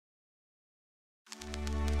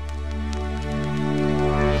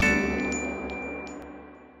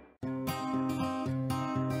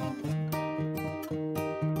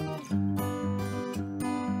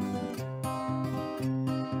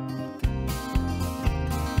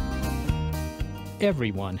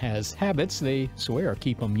Everyone has habits they swear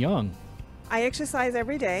keep them young. I exercise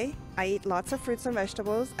every day, I eat lots of fruits and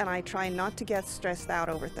vegetables, and I try not to get stressed out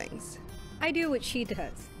over things. I do what she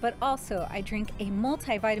does, but also I drink a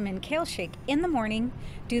multivitamin kale shake in the morning,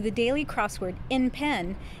 do the daily crossword in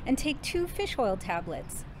pen, and take 2 fish oil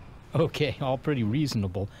tablets. Okay, all pretty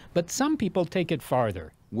reasonable, but some people take it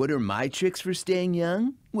farther. What are my tricks for staying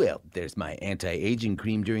young? Well, there's my anti-aging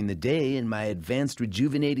cream during the day and my advanced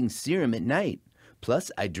rejuvenating serum at night.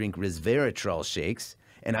 Plus, I drink resveratrol shakes,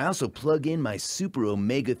 and I also plug in my super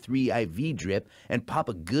omega-3 IV drip and pop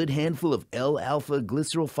a good handful of L-alpha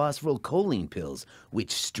glycerylphosphorylcholine pills,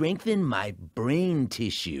 which strengthen my brain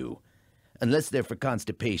tissue. Unless they're for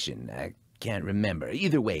constipation, I can't remember.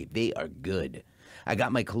 Either way, they are good. I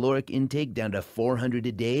got my caloric intake down to 400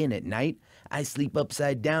 a day, and at night, I sleep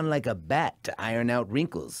upside down like a bat to iron out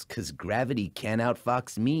wrinkles, 'cause gravity can't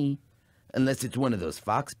outfox me. Unless it's one of those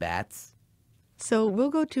fox bats. So we'll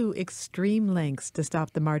go to extreme lengths to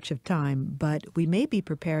stop the march of time, but we may be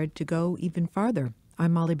prepared to go even farther.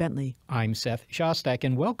 I'm Molly Bentley. I'm Seth Shostak,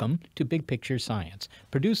 and welcome to Big Picture Science,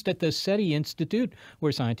 produced at the SETI Institute,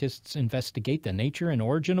 where scientists investigate the nature and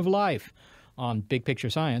origin of life. On Big Picture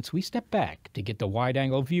Science, we step back to get the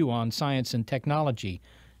wide-angle view on science and technology,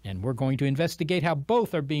 and we're going to investigate how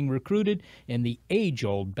both are being recruited in the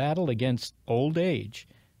age-old battle against old age.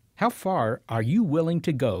 How far are you willing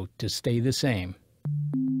to go to stay the same?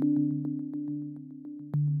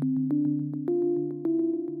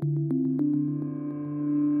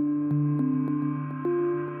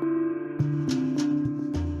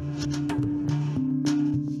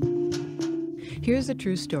 Here's a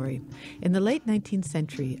true story. In the late 19th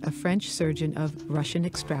century, a French surgeon of Russian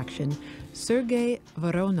extraction, Sergei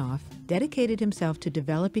Voronov, dedicated himself to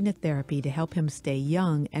developing a therapy to help him stay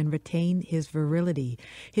young and retain his virility.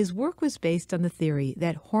 His work was based on the theory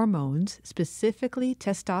that hormones, specifically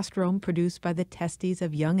testosterone produced by the testes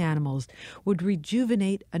of young animals, would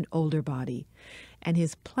rejuvenate an older body. And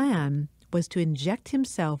his plan was to inject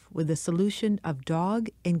himself with a solution of dog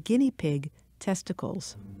and guinea pig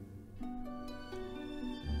testicles.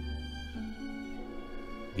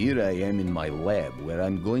 Here I am in my lab, where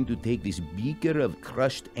I'm going to take this beaker of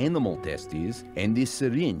crushed animal testes and this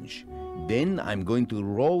syringe. Then I'm going to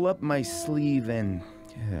roll up my sleeve and...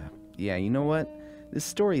 Yeah, you know what? This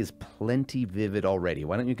story is plenty vivid already.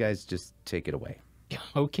 Why don't you guys just take it away?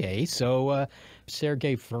 Okay, so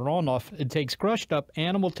Sergei Voronov takes crushed up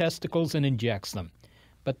animal testicles and injects them.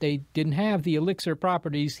 But they didn't have the elixir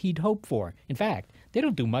properties he'd hoped for. In fact, they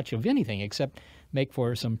don't do much of anything except make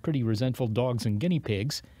for some pretty resentful dogs and guinea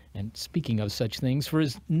pigs. And speaking of such things, for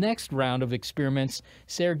his next round of experiments,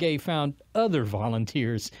 Sergei found other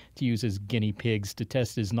volunteers to use as guinea pigs to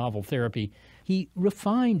test his novel therapy. He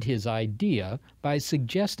refined his idea by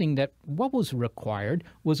suggesting that what was required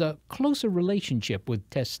was a closer relationship with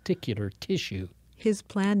testicular tissue. His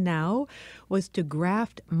plan now was to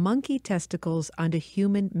graft monkey testicles onto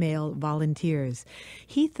human male volunteers.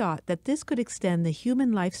 He thought that this could extend the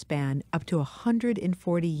human lifespan up to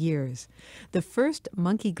 140 years. The first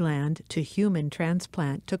monkey gland to human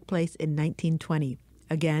transplant took place in 1920.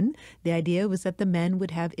 Again, the idea was that the men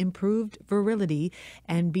would have improved virility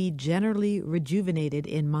and be generally rejuvenated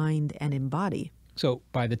in mind and in body. So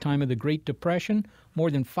by the time of the Great Depression,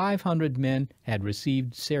 more than 500 men had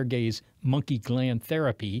received Sergei's monkey gland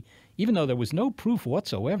therapy, even though there was no proof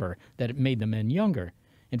whatsoever that it made the men younger.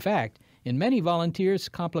 In fact, in many volunteers,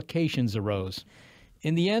 complications arose.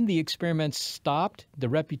 In the end, the experiments stopped, the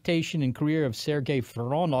reputation and career of Sergei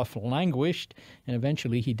Voronov languished, and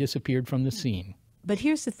eventually he disappeared from the scene. But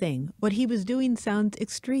here's the thing. What he was doing sounds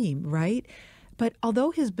extreme, right? But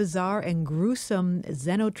although his bizarre and gruesome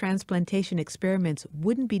xenotransplantation experiments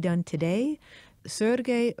wouldn't be done today,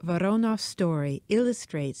 Sergei Voronov's story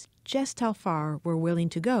illustrates just how far we're willing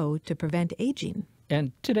to go to prevent aging.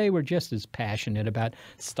 And today we're just as passionate about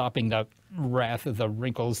stopping the wrath of the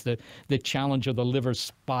wrinkles, the challenge of the liver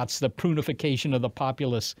spots, the prunification of the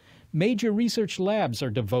populace. Major research labs are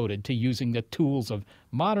devoted to using the tools of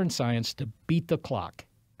modern science to beat the clock.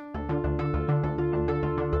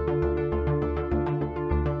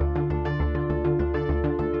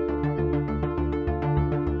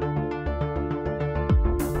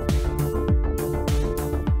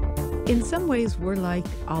 In some ways, we're like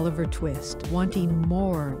Oliver Twist, wanting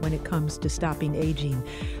more when it comes to stopping aging.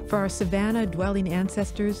 For our savanna-dwelling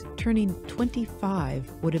ancestors, turning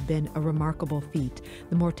 25 would have been a remarkable feat.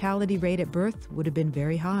 The mortality rate at birth would have been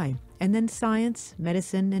very high. And then science,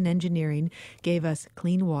 medicine, and engineering gave us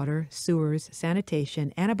clean water, sewers,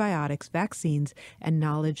 sanitation, antibiotics, vaccines, and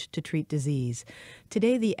knowledge to treat disease.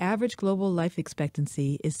 Today, the average global life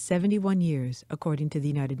expectancy is 71 years, according to the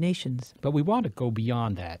United Nations. But we want to go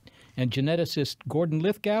beyond that. And geneticist Gordon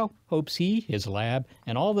Lithgow hopes he, his lab,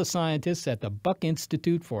 and all the scientists at the Buck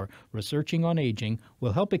Institute for Researching on Aging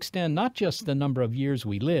will help extend not just the number of years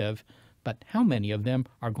we live, but how many of them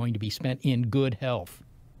are going to be spent in good health.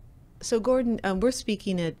 So, Gordon, we're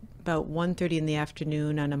speaking at about 1:30 in the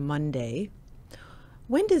afternoon on a Monday.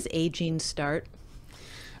 When does aging start?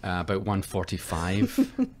 About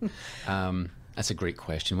 1:45. That's a great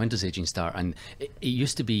question. When does aging start? And it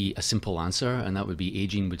used to be a simple answer, and that would be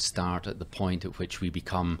aging would start at the point at which we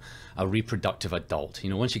become a reproductive adult. You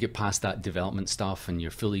know, once you get past that development stuff and you're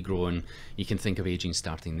fully grown, you can think of aging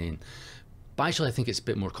starting then. But actually, I think it's a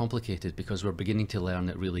bit more complicated because we're beginning to learn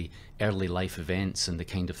that really early life events and the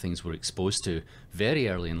kind of things we're exposed to very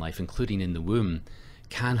early in life, including in the womb,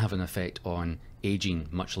 can have an effect on aging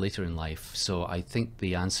much later in life. So I think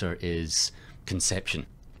the answer is conception.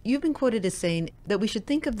 You've been quoted as saying that we should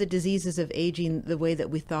think of the diseases of aging the way that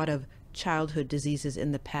we thought of childhood diseases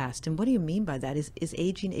in the past. And what do you mean by that? Is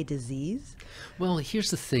aging a disease? Well,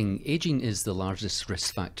 here's the thing. Aging is the largest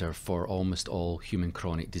risk factor for almost all human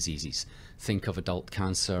chronic diseases. Think of adult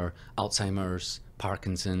cancer, Alzheimer's,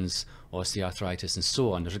 Parkinson's, osteoarthritis, and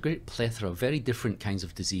so on. There's a great plethora of very different kinds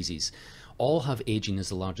of diseases. All have aging as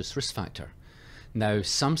the largest risk factor. Now,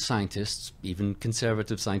 some scientists, even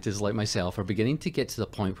conservative scientists like myself, are beginning to get to the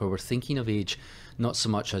point where we're thinking of age not so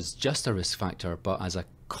much as just a risk factor, but as a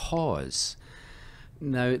cause.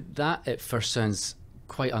 Now, that at first sounds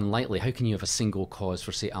quite unlikely. How can you have a single cause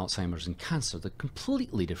for, say, Alzheimer's and cancer? They're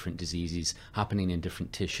completely different diseases happening in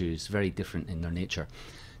different tissues, very different in their nature,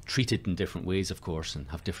 treated in different ways, of course, and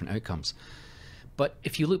have different outcomes. But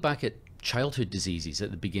if you look back at childhood diseases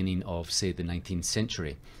at the beginning of, say, the 19th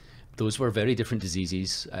century, those were very different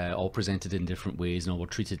diseases, all presented in different ways and all were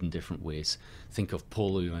treated in different ways. Think of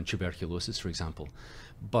polio and tuberculosis, for example.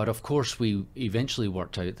 But of course, we eventually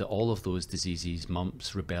worked out that all of those diseases,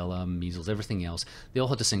 mumps, rubella, measles, everything else, they all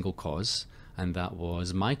had a single cause, and that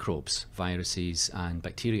was microbes, viruses, and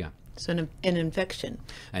bacteria. So an infection.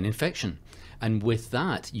 An infection. And with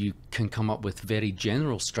that, you can come up with very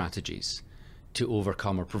general strategies to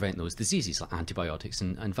overcome or prevent those diseases, like antibiotics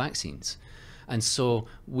and vaccines. And so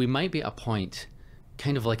we might be at a point,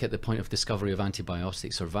 kind of like at the point of discovery of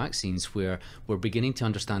antibiotics or vaccines, where we're beginning to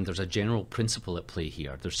understand there's a general principle at play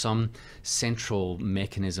here. There's some central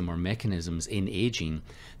mechanism or mechanisms in aging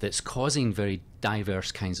that's causing very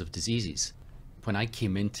diverse kinds of diseases. When I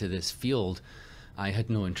came into this field, I had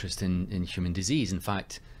no interest in human disease. In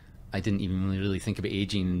fact, I didn't even really think about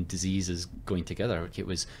aging and disease as going together. It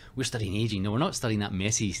was, we're studying aging. No, we're not studying that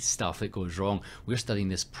messy stuff that goes wrong. We're studying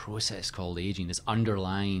this process called aging, this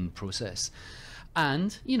underlying process.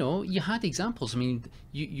 And, you know, you had examples. I mean,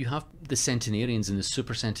 you have the centenarians and the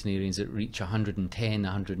super centenarians that reach 110,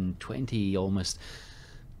 120 almost.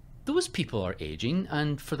 Those people are aging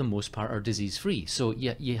and for the most part are disease free. So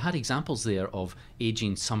yeah, you had examples there of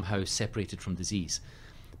aging somehow separated from disease.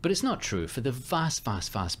 But it's not true. For the vast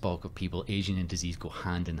bulk of people, aging and disease go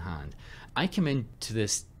hand in hand. I came into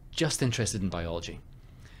this just interested in biology.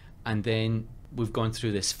 And then we've gone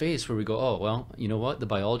through this phase where we go, oh, well, you know what? The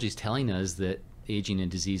biology is telling us that aging and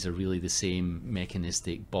disease are really the same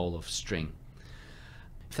mechanistic ball of string.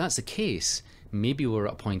 If that's the case, maybe we're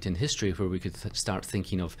at a point in history where we could start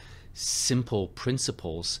thinking of simple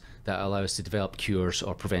principles that allow us to develop cures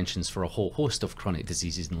or preventions for a whole host of chronic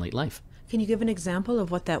diseases in late life. Can you give an example of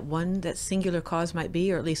what that singular cause might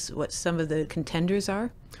be, or at least what some of the contenders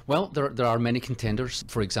are? Well, there are many contenders.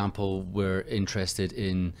 For example, we're interested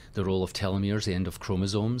in the role of telomeres, the end of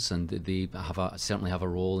chromosomes, and they certainly have a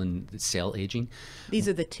role in cell aging. These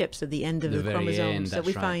are the tips of the end of the chromosomes that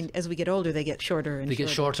we find as we get older, they get shorter and shorter. They get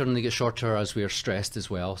shorter and they get shorter as we are stressed as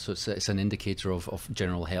well, so it's an indicator of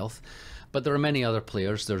general health. But there are many other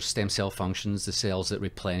players. There's stem cell functions, the cells that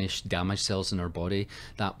replenish damaged cells in our body.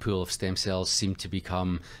 That pool of stem cells seem to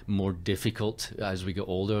become more difficult as we get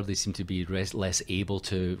older. They seem to be less able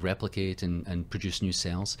to replicate and produce new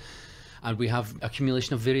cells. And we have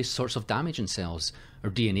accumulation of various sorts of damage in cells. Our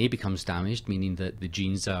DNA becomes damaged, meaning that the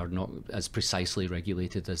genes are not as precisely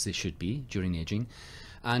regulated as they should be during aging.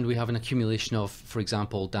 And we have an accumulation of, for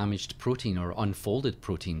example, damaged protein or unfolded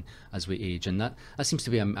protein as we age. And that seems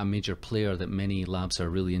to be a major player that many labs are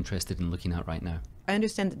really interested in looking at right now. I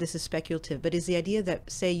understand that this is speculative, but is the idea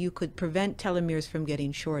that, say, you could prevent telomeres from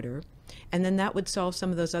getting shorter, and then that would solve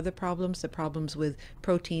some of those other problems, the problems with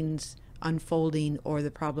proteins unfolding or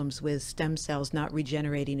the problems with stem cells not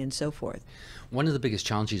regenerating and so forth? One of the biggest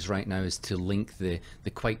challenges right now is to link the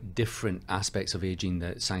quite different aspects of aging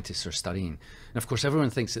that scientists are studying. And of course,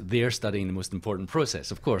 everyone thinks that they're studying the most important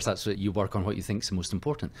process. Of course, that's what you work on, what you think is the most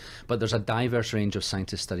important. But there's a diverse range of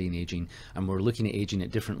scientists studying aging, and we're looking at aging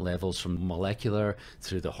at different levels, from molecular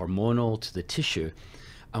through the hormonal to the tissue.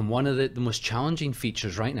 And one of the most challenging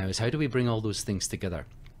features right now is how do we bring all those things together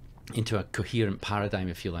into a coherent paradigm,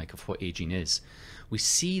 if you like, of what aging is. We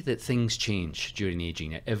see that things change during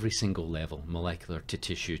aging at every single level, molecular to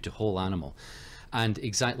tissue to whole animal. And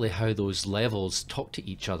exactly how those levels talk to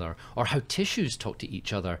each other, or how tissues talk to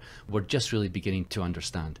each other, we're just really beginning to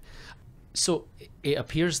understand. So it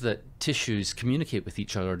appears that tissues communicate with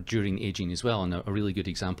each other during aging as well, and a really good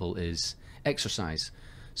example is exercise.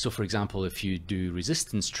 So for example, if you do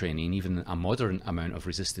resistance training, even a moderate amount of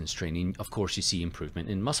resistance training, of course you see improvement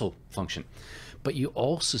in muscle function, but you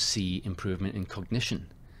also see improvement in cognition.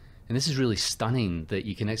 And this is really stunning, that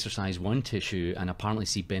you can exercise one tissue and apparently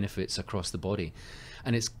see benefits across the body.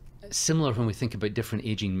 And it's similar when we think about different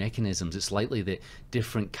aging mechanisms. It's likely that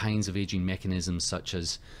different kinds of aging mechanisms, such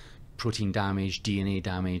as protein damage, DNA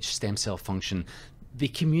damage, stem cell function, they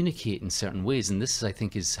communicate in certain ways. And this, I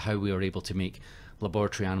think, is how we are able to make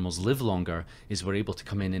laboratory animals live longer, is we're able to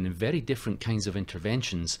come in very different kinds of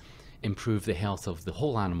interventions, improve the health of the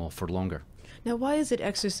whole animal for longer. Now, why is it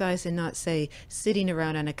exercise and not, say, sitting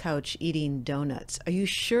around on a couch eating donuts? Are you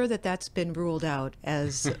sure that that's been ruled out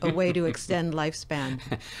as a way to extend lifespan?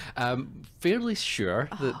 Fairly sure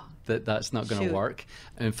that's not going to work.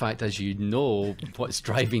 In fact, as you know, what's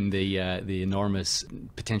driving the enormous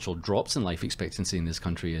potential drops in life expectancy in this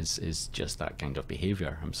country is just that kind of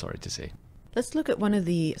behavior, I'm sorry to say. Let's look at one of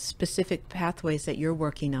the specific pathways that you're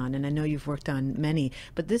working on, and I know you've worked on many,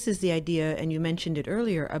 but this is the idea, and you mentioned it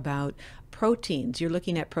earlier, about proteins. You're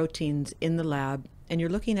looking at proteins in the lab, and you're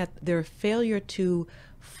looking at their failure to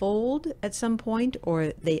fold at some point,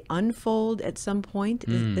 or they unfold at some point.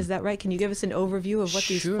 Is that right? Can you give us an overview of what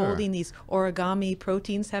these folding, these origami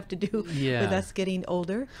proteins have to do with us getting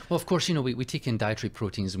older? Well, of course, we take in dietary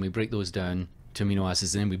proteins and we break those down to amino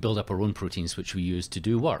acids, and then we build up our own proteins which we use to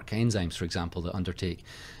do work, enzymes for example, that undertake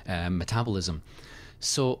metabolism.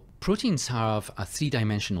 So proteins have a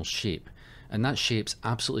three-dimensional shape, and that shape's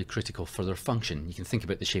absolutely critical for their function. You can think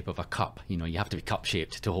about the shape of a cup. You have to be cup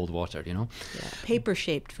shaped to hold water. Paper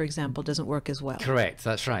shaped, for example, doesn't work as well. Correct,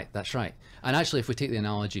 that's right. And actually, if we take the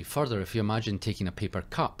analogy further, if you imagine taking a paper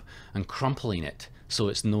cup and crumpling it so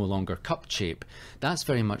it's no longer cup shape, that's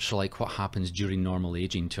very much like what happens during normal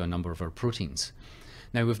aging to a number of our proteins.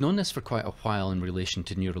 Now, we've known this for quite a while in relation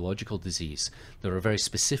to neurological disease. There are very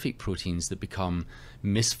specific proteins that become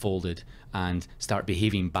misfolded and start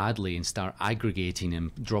behaving badly and start aggregating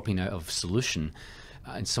and dropping out of solution.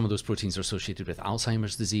 And some of those proteins are associated with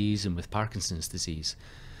Alzheimer's disease and with Parkinson's disease.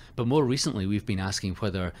 But more recently, we've been asking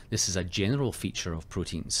whether this is a general feature of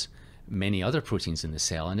proteins, many other proteins in the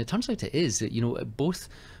cell, and it turns out it is. That both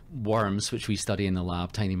worms, which we study in the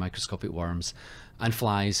lab, tiny microscopic worms, and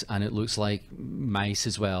flies, and it looks like mice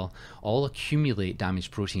as well, all accumulate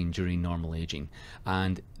damaged protein during normal aging.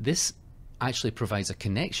 And this actually provides a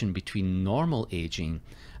connection between normal aging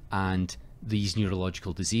and these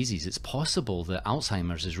neurological diseases. It's possible that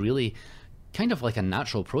Alzheimer's is really kind of like a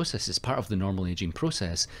natural process. It's part of the normal aging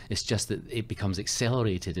process. It's just that it becomes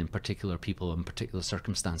accelerated in particular people in particular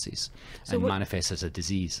circumstances and manifests as a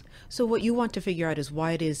disease. So what you want to figure out is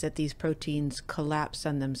why it is that these proteins collapse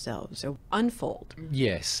on themselves or unfold.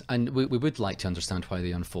 Yes, and we would like to understand why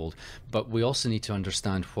they unfold, but we also need to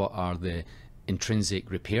understand what are the intrinsic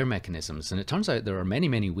repair mechanisms. And it turns out there are many,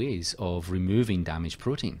 many ways of removing damaged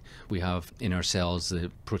protein. We have in our cells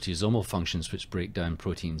the proteasomal functions which break down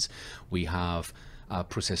proteins. We have a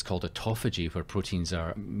process called autophagy, where proteins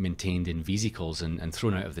are maintained in vesicles and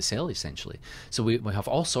thrown out of the cell essentially. So we have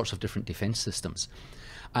all sorts of different defense systems.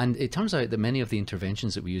 And it turns out that many of the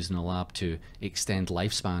interventions that we use in the lab to extend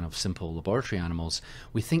lifespan of simple laboratory animals,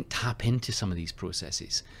 we think tap into some of these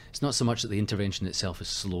processes. It's not so much that the intervention itself is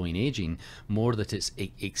slowing aging, more that it's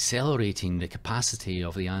accelerating the capacity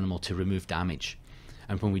of the animal to remove damage.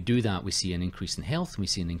 And when we do that, we see an increase in health, and we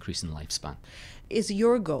see an increase in lifespan. Is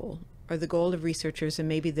your goal, or the goal of researchers, and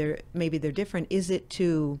maybe they're different, is it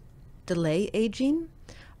to delay aging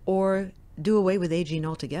or do away with aging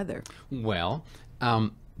altogether? Well,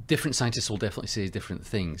 different scientists will definitely say different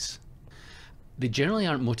things. They generally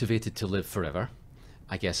aren't motivated to live forever.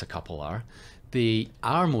 I guess a couple are. They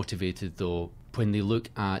are motivated, though, when they look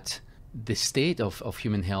at the state of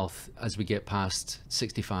human health as we get past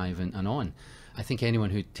 65 and on. I think anyone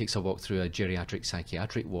who takes a walk through a geriatric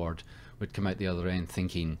psychiatric ward would come out the other end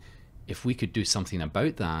thinking, if we could do something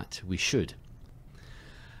about that, we should.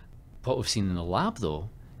 What we've seen in the lab, though,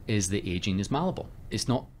 is that aging is malleable. It's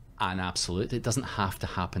not an absolute. It doesn't have to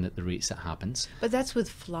happen at the rates it happens. But that's with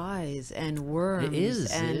flies and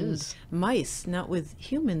worms and mice, not with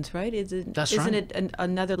humans, right? That's isn't right. it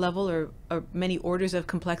another level or many orders of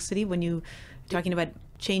complexity when you're talking about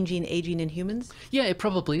changing aging in humans? Yeah, it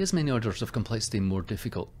probably is many orders of complexity more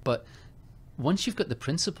difficult. But once you've got the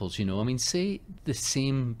principles, you know, I mean, say the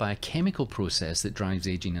same biochemical process that drives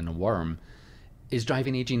aging in a worm is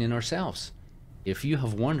driving aging in ourselves. If you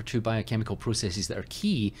have one or two biochemical processes that are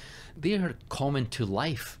key, they are common to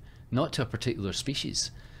life, not to a particular species.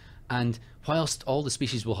 And whilst all the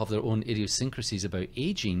species will have their own idiosyncrasies about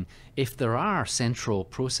aging, if there are central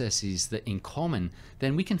processes that in common,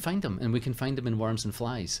 then we can find them, and we can find them in worms and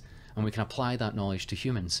flies, and we can apply that knowledge to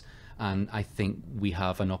humans. And I think we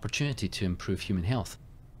have an opportunity to improve human health.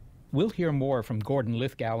 We'll hear more from Gordon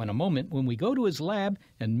Lithgow in a moment when we go to his lab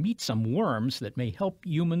and meet some worms that may help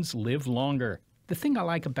humans live longer. The thing I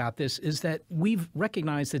like about this is that we've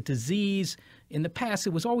recognized that disease, in the past, it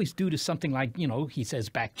was always due to something like, you know, he says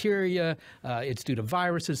bacteria, it's due to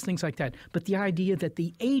viruses, things like that. But the idea that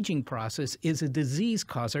the aging process is a disease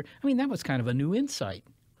causer, I mean, that was kind of a new insight.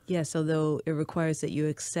 Yes, although it requires that you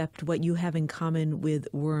accept what you have in common with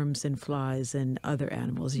worms and flies and other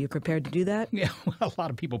animals. Are you prepared to do that? Yeah, well, a lot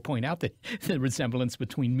of people point out the resemblance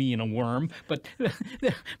between me and a worm, but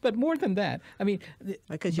more than that, I mean...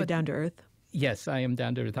 Because you're down to earth? Yes, I am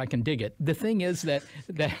down to earth. I can dig it. The thing is that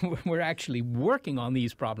we're actually working on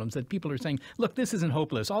these problems, that people are saying, look, this isn't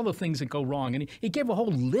hopeless, all the things that go wrong. And he gave a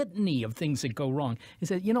whole litany of things that go wrong. He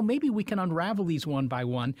said, you know, maybe we can unravel these one by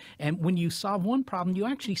one. And when you solve one problem, you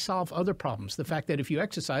actually solve other problems. The fact that if you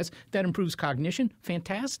exercise, that improves cognition,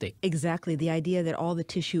 fantastic. Exactly. The idea that all the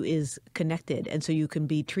tissue is connected. And so you can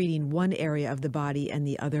be treating one area of the body and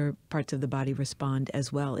the other parts of the body respond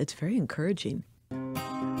as well. It's very encouraging.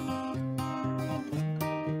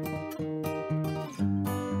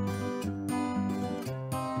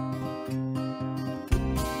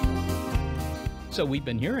 So we've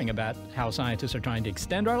been hearing about how scientists are trying to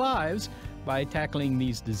extend our lives by tackling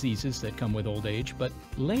these diseases that come with old age, but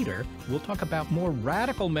later we'll talk about more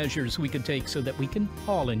radical measures we can take so that we can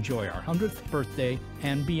all enjoy our 100th birthday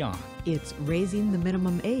and beyond. It's Raising the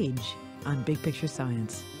Minimum Age on Big Picture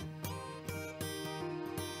Science.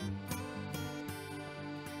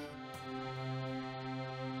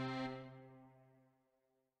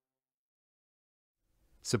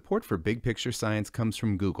 Support for Big Picture Science comes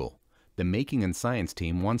from Google. The Making and Science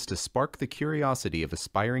team wants to spark the curiosity of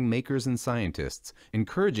aspiring makers and scientists,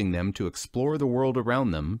 encouraging them to explore the world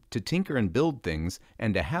around them, to tinker and build things,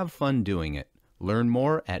 and to have fun doing it. Learn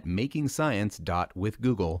more at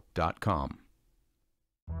makingscience.withgoogle.com.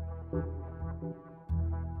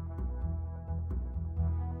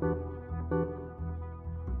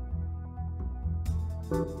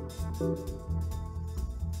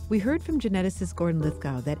 We heard from geneticist Gordon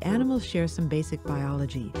Lithgow that animals share some basic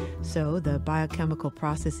biology. So the biochemical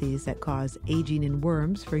processes that cause aging in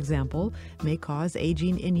worms, for example, may cause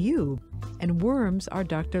aging in you. And worms are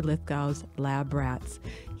Dr. Lithgow's lab rats.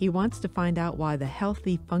 He wants to find out why the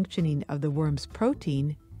healthy functioning of the worm's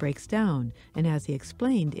protein breaks down. And as he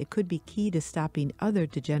explained, it could be key to stopping other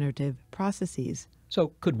degenerative processes.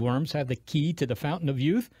 So could worms have the key to the fountain of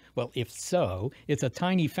youth? Well, if so, it's a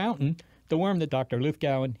tiny fountain. The worm that Dr.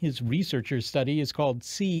 Lithgow and his researchers study is called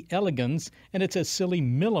C. elegans, and it's a silly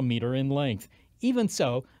millimeter in length. Even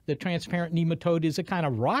so, the transparent nematode is a kind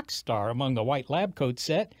of rock star among the white lab coat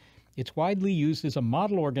set. It's widely used as a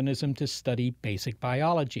model organism to study basic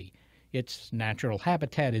biology. Its natural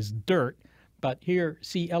habitat is dirt, but here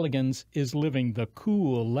C. elegans is living the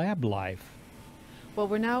cool lab life. Well,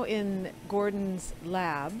 we're now in Gordon's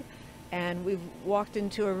lab, and we've walked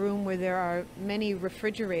into a room where there are many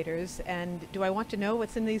refrigerators. And do I want to know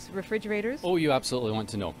what's in these refrigerators? Oh, you absolutely want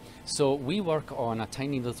to know. So we work on a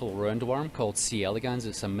tiny little roundworm called C. elegans.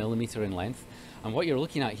 It's a millimeter in length. And what you're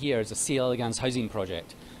looking at here is a C. elegans housing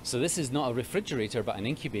project. So this is not a refrigerator, but an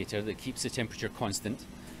incubator that keeps the temperature constant.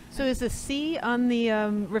 So is the C on the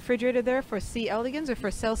refrigerator there for C. elegans or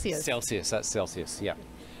for Celsius? Celsius, that's Celsius, yeah.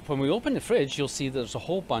 When we open the fridge, you'll see there's a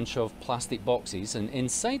whole bunch of plastic boxes, and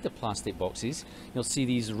inside the plastic boxes, you'll see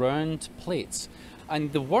these round plates.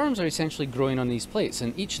 And the worms are essentially growing on these plates,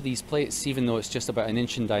 and each of these plates, even though it's just about an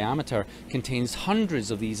inch in diameter, contains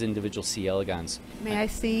hundreds of these individual C. elegans. May I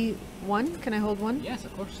see one? Can I hold one? Yes,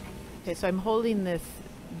 of course. Okay, so I'm holding this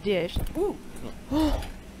dish. Ooh.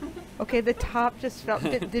 Okay, the top just fell.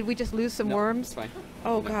 Did we just lose some worms? It's fine.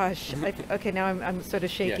 Oh gosh. Okay, now I'm sort of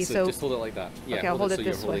shaky. Yeah, so just hold it like that. Yeah, okay, I'll hold it so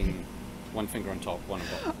this you're way. holding one finger on top, one on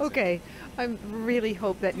bottom. Okay, I really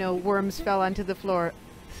hope that no worms fell onto the floor.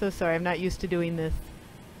 So sorry, I'm not used to doing this.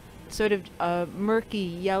 Sort of murky,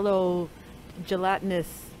 yellow, gelatinous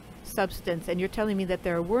substance, and you're telling me that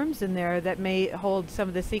there are worms in there that may hold some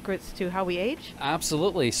of the secrets to how we age?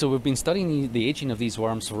 Absolutely. So we've been studying the aging of these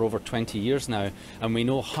worms for over 20 years now, and we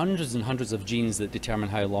know hundreds and hundreds of genes that determine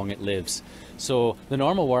how long it lives. So the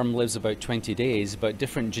normal worm lives about 20 days, but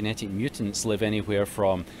different genetic mutants live anywhere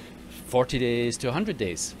from 40 days to 100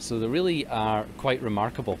 days. So they really are quite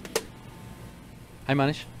remarkable. Hi,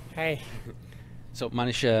 Manish. Hi. So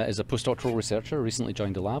Manish is a postdoctoral researcher, recently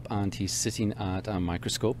joined the lab, and he's sitting at a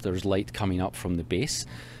microscope. There's light coming up from the base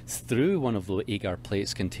through one of the agar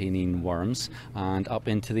plates containing worms and up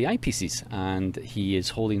into the eyepieces. And he is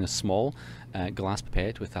holding a small glass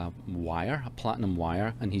pipette with a wire, a platinum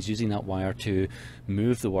wire, and he's using that wire to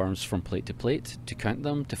move the worms from plate to plate, to count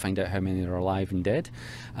them, to find out how many are alive and dead.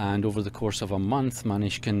 And over the course of a month,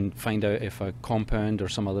 Manish can find out if a compound or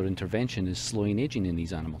some other intervention is slowing aging in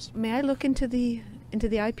these animals. May I look into the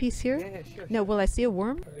eyepiece here? Yeah, sure. No, will I see a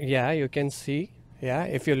worm? Yeah, you can see. Yeah,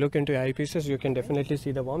 if you look into eyepieces, you can definitely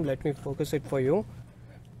see the worm. Let me focus it for you.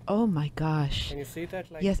 Oh my gosh. Can you see that?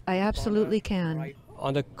 Yes, I absolutely can.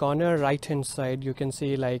 On the corner right-hand side, you can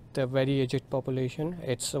see like the very aged population.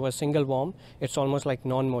 It's a single worm. It's almost like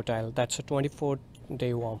non-motile. That's a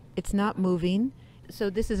 24-day worm. It's not moving. So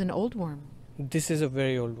this is an old worm. This is a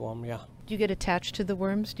very old worm, yeah. Do you get attached to the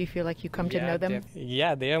worms? Do you feel like you come to know them?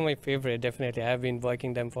 Yeah, they are my favorite, definitely. I've been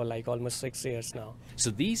working them for like almost 6 years now. So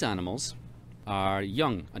these animals are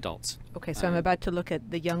young adults. Okay, so I'm about to look at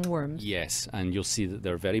the young worms. Yes, and you'll see that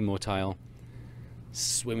they're very motile,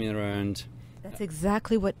 swimming around. That's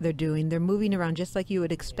exactly what they're doing. They're moving around just like you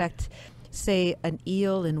would expect, say, an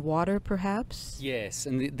eel in water, perhaps? Yes,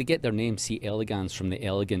 and they get their name, C. elegans, from the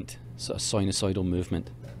elegant sort of sinusoidal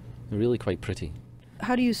movement. They're really quite pretty.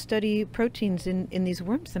 How do you study proteins in these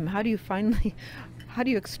worms? How do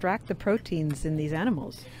you extract the proteins in these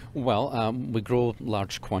animals? Well, we grow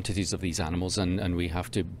large quantities of these animals and we have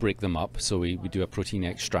to break them up. So we do a protein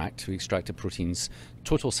extract. We extract the proteins,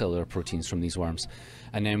 total cellular proteins from these worms.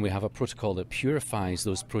 And then we have a protocol that purifies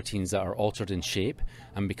those proteins that are altered in shape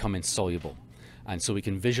and become insoluble. And so we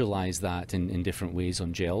can visualize that in different ways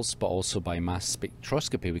on gels, but also by mass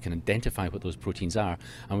spectroscopy we can identify what those proteins are,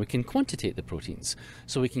 and we can quantitate the proteins.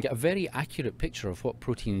 So we can get a very accurate picture of what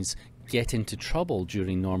proteins get into trouble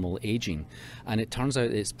during normal aging. And it turns out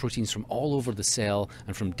it's proteins from all over the cell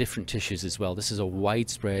and from different tissues as well. This is a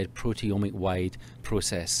widespread, proteomic-wide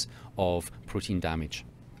process of protein damage.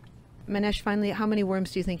 Manesh, finally, how many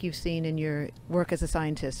worms do you think you've seen in your work as a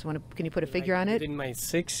scientist? Can you put a figure on it? In my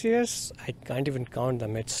 6 years, I can't even count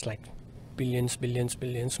them. It's like billions,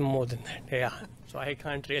 more than that. Yeah, so I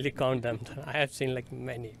can't really count them. I have seen like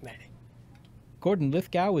many. Gordon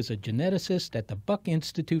Lithgow is a geneticist at the Buck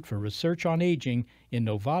Institute for Research on Aging in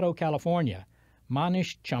Novato, California.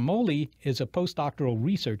 Manish Chamoli is a postdoctoral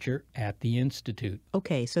researcher at the Institute.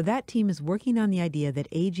 Okay, so that team is working on the idea that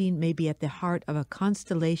aging may be at the heart of a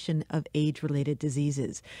constellation of age-related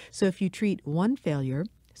diseases. So if you treat one failure,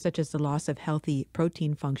 such as the loss of healthy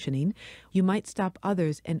protein functioning, you might stop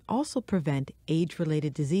others and also prevent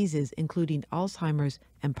age-related diseases, including Alzheimer's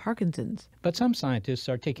and Parkinson's. But some scientists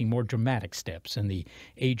are taking more dramatic steps in the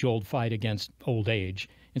age-old fight against old age.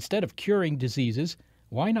 Instead of curing diseases,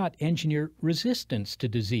 why not engineer resistance to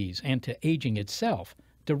disease and to aging itself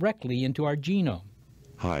directly into our genome?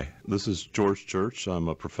 Hi, this is George Church. I'm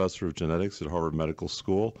a professor of genetics at Harvard Medical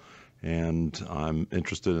School, and I'm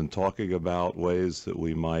interested in talking about ways that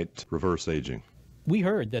we might reverse aging. We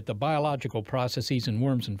heard that the biological processes in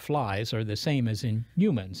worms and flies are the same as in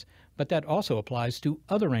humans, but that also applies to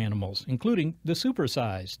other animals, including the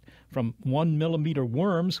supersized. From 1 millimeter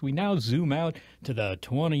worms, we now zoom out to the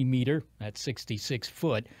 20 meter, that's 66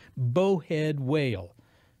 foot, bowhead whale.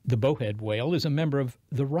 The bowhead whale is a member of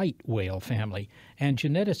the right whale family, and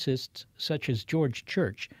geneticists such as George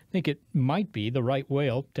Church think it might be the right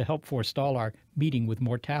whale to help forestall our meeting with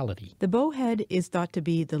mortality. The bowhead is thought to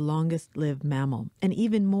be the longest-lived mammal, and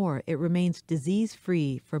even more, it remains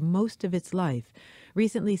disease-free for most of its life.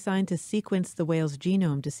 Recently, scientists sequenced the whale's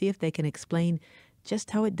genome to see if they can explain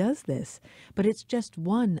just how it does this, but it's just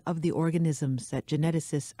one of the organisms that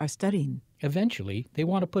geneticists are studying. Eventually, they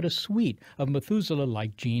want to put a suite of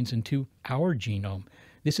Methuselah-like genes into our genome.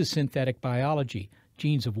 This is synthetic biology.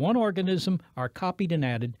 Genes of one organism are copied and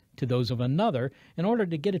added to those of another in order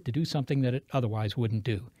to get it to do something that it otherwise wouldn't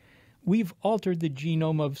do. We've altered the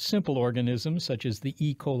genome of simple organisms, such as the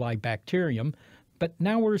E. coli bacterium, but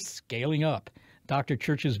now we're scaling up. Dr.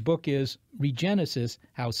 Church's book is Regenesis: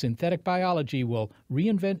 How Synthetic Biology Will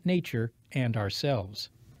Reinvent Nature and Ourselves.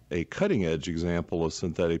 A cutting-edge example of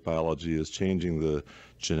synthetic biology is changing the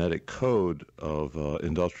genetic code of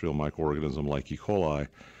industrial microorganism like E. coli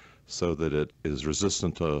so that it is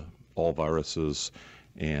resistant to all viruses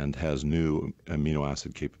and has new amino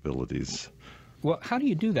acid capabilities. Well, how do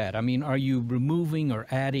you do that? I mean, are you removing or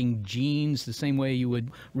adding genes the same way you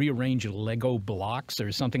would rearrange Lego blocks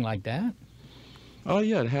or something like that? Oh,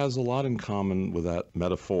 yeah, it has a lot in common with that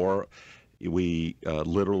metaphor. We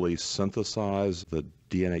literally synthesize the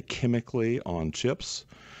DNA chemically on chips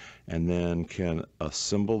and then can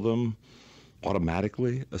assemble them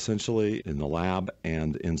automatically, essentially, in the lab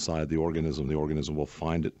and inside the organism. The organism will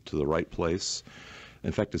find it to the right place.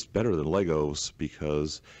 In fact, it's better than Legos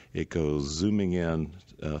because it goes zooming in,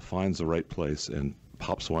 finds the right place, and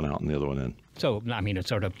pops one out and the other one in. So, I mean, it's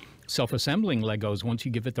sort of self-assembling Legos once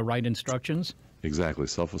you give it the right instructions? Exactly,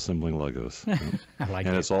 self-assembling Legos. I like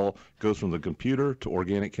and it. it's all goes from the computer to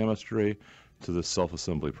organic chemistry to the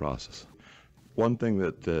self-assembly process. One thing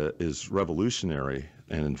that is revolutionary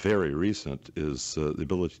and very recent is the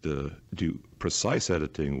ability to do precise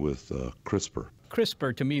editing with CRISPR.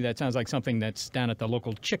 CRISPR, to me, that sounds like something that's down at the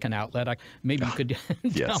local chicken outlet. Maybe you could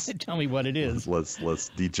Yes. tell me what it is. Let's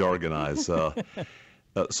de-jargonize. So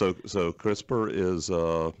CRISPR is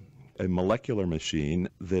a molecular machine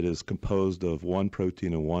that is composed of one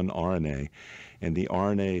protein and one RNA, and the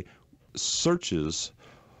RNA searches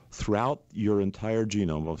throughout your entire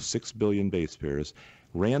genome of 6 billion base pairs,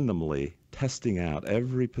 randomly testing out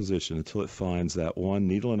every position until it finds that one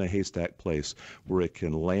needle in a haystack place where it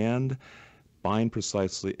can land, bind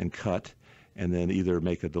precisely, and cut, and then either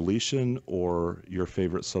make a deletion or your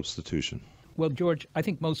favorite substitution. Well, George, I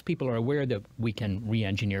think most people are aware that we can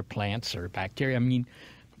re-engineer plants or bacteria. I mean,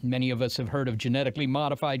 many of us have heard of genetically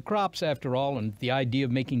modified crops, after all, and the idea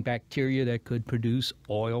of making bacteria that could produce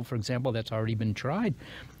oil, for example, that's already been tried.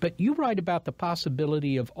 But you write about the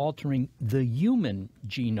possibility of altering the human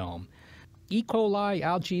genome. E. coli,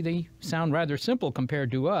 algae, they sound rather simple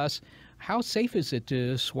compared to us. How safe is it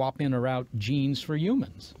to swap in or out genes for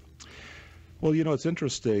humans? Well, you know, it's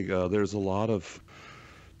interesting. There's a lot of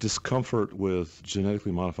discomfort with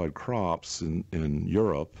genetically modified crops in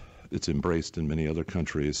Europe. It's embraced in many other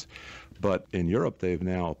countries. But in Europe, they've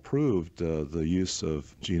now approved the use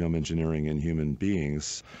of genome engineering in human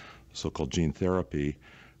beings, so-called gene therapy.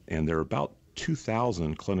 And there are about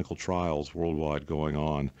 2,000 clinical trials worldwide going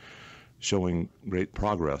on showing great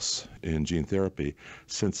progress in gene therapy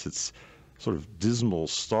since its sort of dismal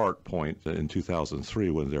start point in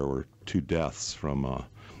 2003 when there were 2 deaths from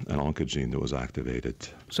an oncogene that was activated.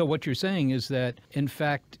 So what you're saying is that, in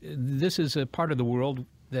fact, this is a part of the world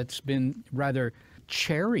that's been rather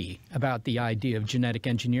chary about the idea of genetic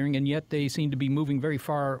engineering, and yet they seem to be moving very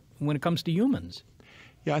far when it comes to humans.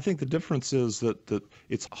 Yeah, I think the difference is that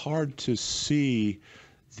it's hard to see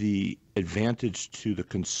the advantage to the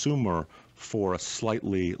consumer for a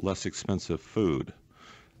slightly less expensive food.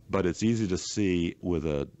 But it's easy to see with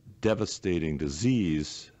a devastating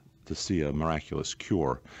disease to see a miraculous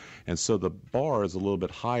cure. And so the bar is a little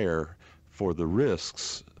bit higher for the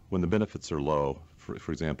risks when the benefits are low,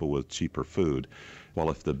 for example, with cheaper food. While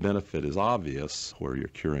if the benefit is obvious, where you're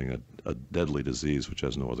curing a deadly disease which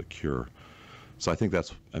has no other cure. So I think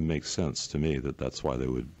it makes sense to me that's why they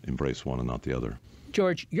would embrace one and not the other.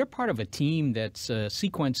 George, you're part of a team that's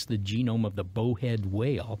sequenced the genome of the bowhead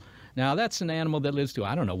whale. Now, that's an animal that lives to,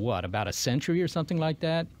 I don't know what, about a century or something like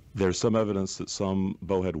that? There's some evidence that some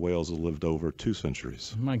bowhead whales have lived over 2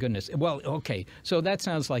 centuries. My goodness. Well, okay. So that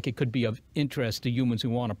sounds like it could be of interest to humans who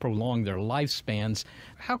want to prolong their lifespans.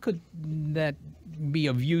 How could that be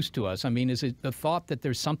of use to us? I mean, is it the thought that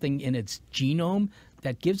there's something in its genome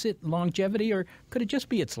that gives it longevity, or could it just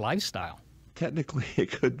be its lifestyle? Technically,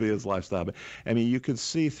 it could be its lifestyle. But, I mean, you can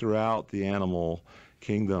see throughout the animal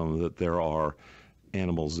kingdom that there are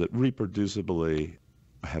animals that reproducibly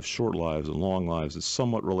have short lives and long lives. It's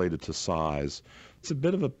somewhat related to size. It's a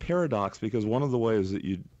bit of a paradox because one of the ways that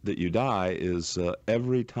you die is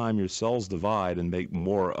every time your cells divide and make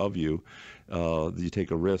more of you, you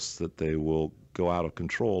take a risk that they will go out of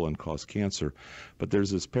control and cause cancer. But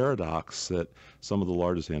there's this paradox that some of the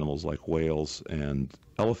largest animals like whales and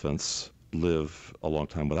elephants live a long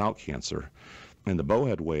time without cancer. And the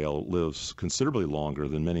bowhead whale lives considerably longer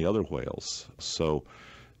than many other whales. So,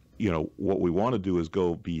 what we want to do is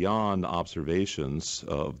go beyond observations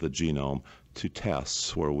of the genome to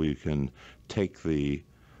tests where we can take the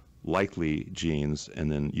likely genes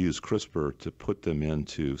and then use CRISPR to put them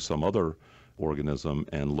into some other organism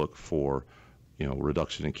and look for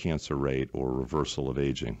reduction in cancer rate or reversal of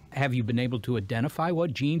aging. Have you been able to identify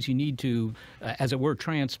what genes you need to, as it were,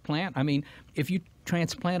 transplant? I mean, if you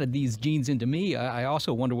transplanted these genes into me, I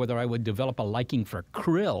also wonder whether I would develop a liking for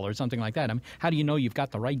krill or something like that. I mean, how do you know you've got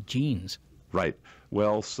the right genes? Right.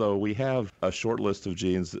 Well, so we have a short list of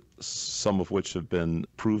genes, some of which have been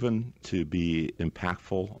proven to be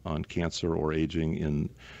impactful on cancer or aging in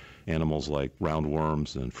animals like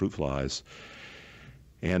roundworms and fruit flies.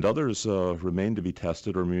 And others remain to be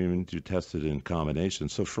tested or remain to be tested in combination.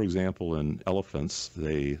 So, for example, in elephants,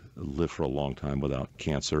 they live for a long time without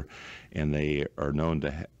cancer, and they are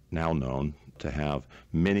now known to have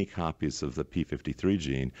many copies of the p53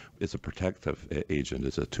 gene. It's a protective agent.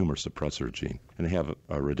 It's a tumor suppressor gene. And they have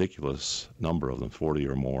a ridiculous number of them, 40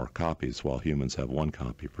 or more copies, while humans have one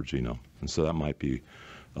copy per genome. And so that might be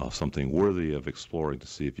something worthy of exploring to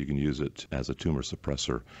see if you can use it as a tumor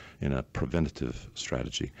suppressor in a preventative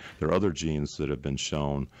strategy. There are other genes that have been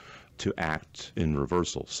shown to act in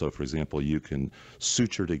reversal. So, for example, you can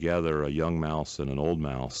suture together a young mouse and an old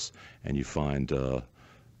mouse, and you find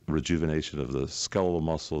rejuvenation of the skeletal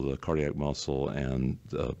muscle, the cardiac muscle, and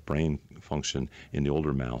the brain function in the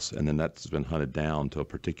older mouse. And then that's been hunted down to a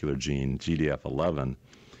particular gene, GDF11,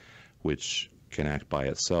 which can act by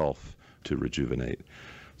itself to rejuvenate.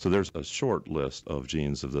 So there's a short list of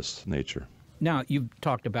genes of this nature. Now, you've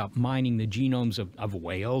talked about mining the genomes of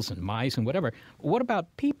whales and mice and whatever. What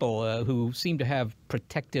about people who seem to have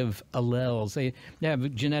protective alleles? They have a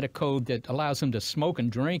genetic code that allows them to smoke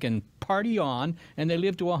and drink and party on, and they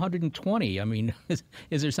live to 120. I mean, is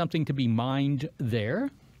there something to be mined there?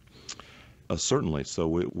 Certainly. So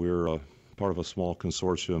we're part of a small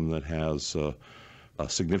consortium that has a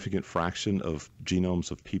significant fraction of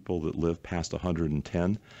genomes of people that live past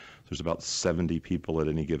 110. There's about 70 people at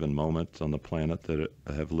any given moment on the planet that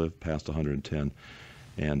have lived past 110,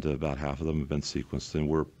 and about half of them have been sequenced, and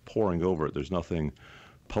we're poring over it. There's nothing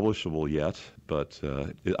publishable yet, but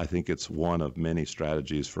I think it's one of many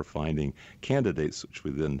strategies for finding candidates, which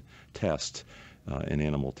we then test in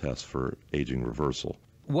animal tests for aging reversal.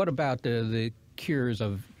 What about the cures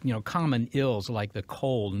of common ills like the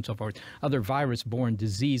cold and so forth, other virus-borne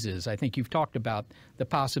diseases? I think you've talked about the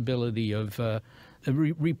possibility of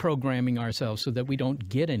reprogramming ourselves so that we don't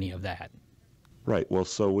get any of that. Right. Well,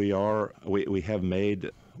 so we have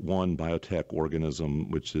made one biotech organism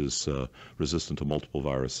which is resistant to multiple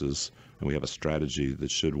viruses, and we have a strategy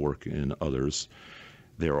that should work in others.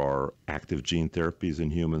 There are active gene therapies in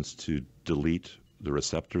humans to delete the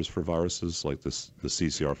receptors for viruses, like the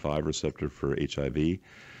CCR5 receptor for HIV,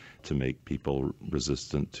 to make people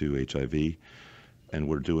resistant to HIV. And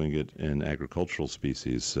we're doing it in agricultural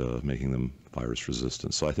species, making them virus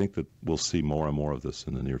resistant. So I think that we'll see more and more of this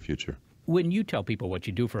in the near future. When you tell people what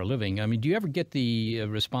you do for a living, I mean, do you ever get the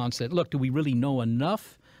response that, look, do we really know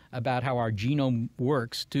enough about how our genome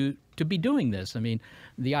works to be doing this? I mean,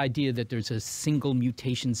 the idea that there's a single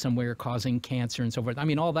mutation somewhere causing cancer and so forth, I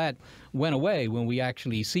mean, all that went away when we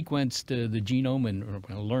actually sequenced the genome and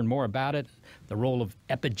learned more about it, the role of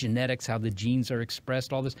epigenetics, how the genes are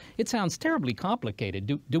expressed, all this. It sounds terribly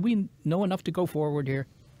complicated. Do we know enough to go forward here?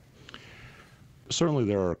 Certainly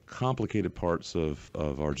there are complicated parts of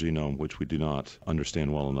our genome which we do not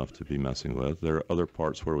understand well enough to be messing with. There are other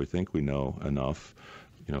parts where we think we know enough.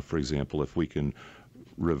 For example, if we can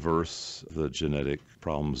reverse the genetic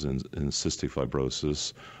problems in cystic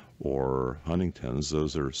fibrosis or Huntington's,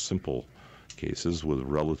 those are simple cases with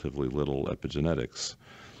relatively little epigenetics.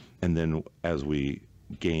 And then as we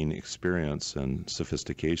gain experience and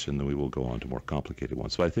sophistication, then we will go on to more complicated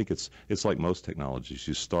ones. So I think it's like most technologies.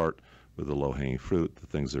 You start with the low-hanging fruit, the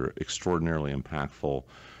things that are extraordinarily impactful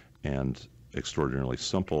and extraordinarily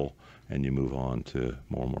simple, and you move on to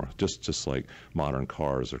more and more. Just like modern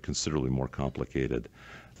cars are considerably more complicated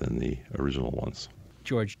than the original ones.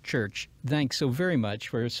 George Church, thanks so very much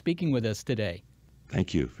for speaking with us today.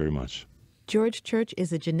 Thank you very much. George Church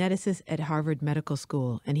is a geneticist at Harvard Medical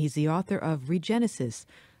School, and he's the author of Regenesis,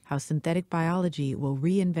 How Synthetic Biology Will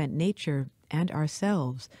Reinvent Nature and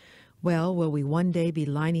Ourselves. Well, will we one day be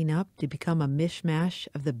lining up to become a mishmash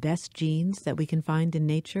of the best genes that we can find in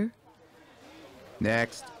nature?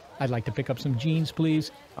 Next. I'd like to pick up some genes,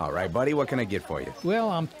 please. All right, buddy, what can I get for you?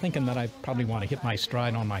 Well, I'm thinking that I probably want to hit my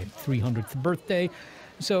stride on my 300th birthday.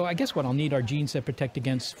 So I guess what I'll need are genes that protect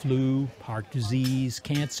against flu, heart disease,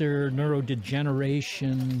 cancer,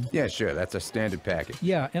 neurodegeneration. Yeah, sure, that's a standard package.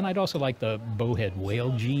 Yeah, and I'd also like the bowhead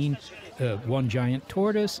whale gene, one giant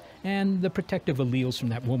tortoise, and the protective alleles from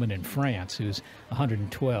that woman in France who's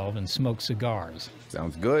 112 and smokes cigars.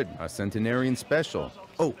 Sounds good. A centenarian special.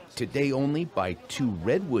 Oh, today only buy 2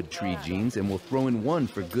 redwood tree genes and we'll throw in 1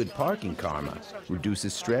 for good parking karma.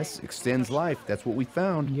 Reduces stress, extends life. That's what we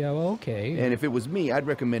found. Yeah, okay. And if it was me, I'd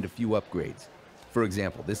recommend a few upgrades. For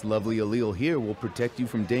example, this lovely allele here will protect you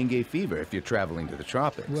from dengue fever if you're traveling to the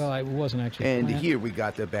tropics. Well, I wasn't actually And planning. here we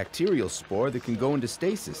got the bacterial spore that can go into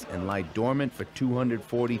stasis and lie dormant for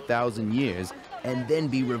 240,000 years and then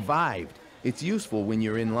be revived. It's useful when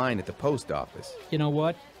you're in line at the post office. You know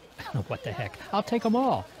what? What the heck? I'll take them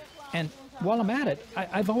all. And while I'm at it,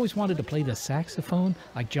 I've always wanted to play the saxophone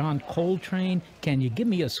like John Coltrane. Can you give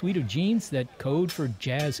me a suite of genes that code for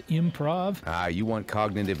jazz improv? Ah, you want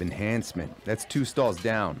cognitive enhancement. That's 2 stalls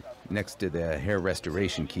down, next to the hair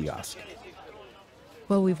restoration kiosk.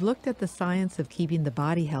 Well, we've looked at the science of keeping the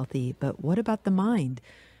body healthy, but what about the mind?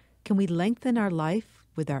 Can we lengthen our life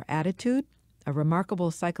with our attitude? A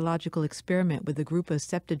remarkable psychological experiment with a group of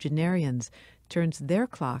septuagenarians turns their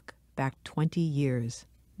clock back 20 years.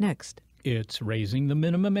 Next. It's raising the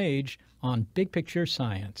minimum age on Big Picture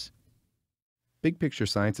Science. Big Picture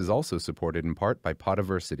Science is also supported in part by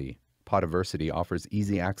Podiversity. Podiversity offers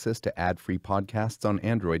easy access to ad-free podcasts on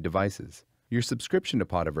Android devices. Your subscription to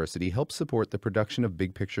Podiversity helps support the production of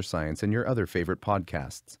Big Picture Science and your other favorite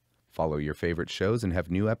podcasts. Follow your favorite shows and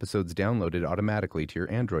have new episodes downloaded automatically to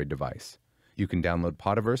your Android device. You can download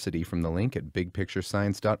Podiversity from the link at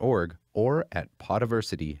bigpicturescience.org or at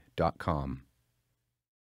podiversity.com.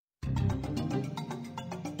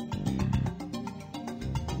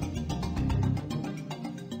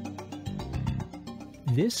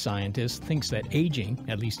 This scientist thinks that aging,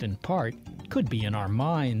 at least in part, could be in our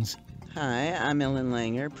minds. Hi, I'm Ellen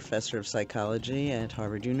Langer, professor of psychology at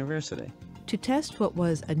Harvard University. To test what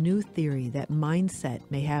was a new theory that mindset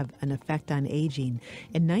may have an effect on aging,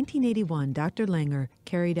 in 1981, Dr. Langer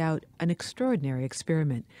carried out an extraordinary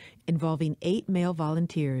experiment involving 8 male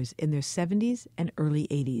volunteers in their 70s and early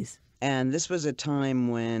 80s. And this was a time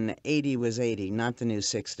when 80 was 80, not the new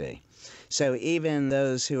 60. So even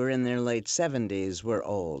those who were in their late 70s were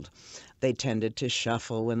old. They tended to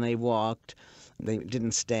shuffle when they walked. They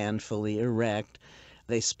didn't stand fully erect.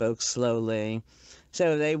 They spoke slowly.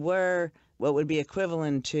 So they were what would be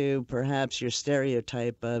equivalent to perhaps your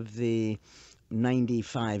stereotype of the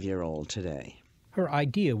 95-year-old today. Her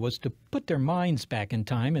idea was to put their minds back in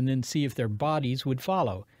time and then see if their bodies would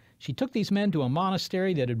follow. She took these men to a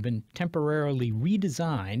monastery that had been temporarily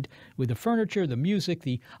redesigned with the furniture, the music,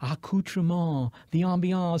 the accoutrements, the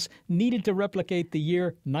ambiance needed to replicate the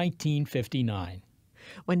year 1959.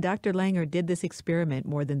 When Dr. Langer did this experiment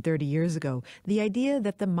more than 30 years ago, the idea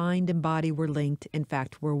that the mind and body were linked, in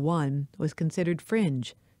fact were one, was considered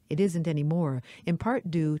fringe. It isn't anymore, in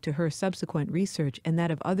part due to her subsequent research and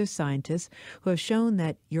that of other scientists who have shown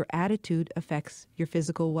that your attitude affects your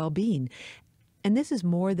physical well-being. And this is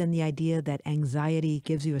more than the idea that anxiety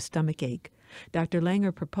gives you a stomachache. Dr.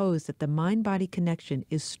 Langer proposed that the mind-body connection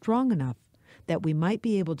is strong enough that we might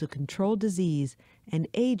be able to control disease and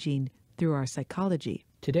aging through our psychology.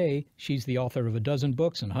 Today, she's the author of a dozen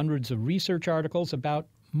books and hundreds of research articles about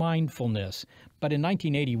mindfulness. But in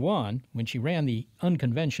 1981, when she ran the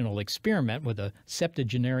unconventional experiment with the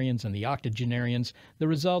septuagenarians and the octogenarians, the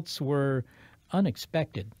results were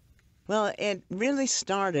unexpected. Well, it really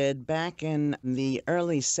started back in the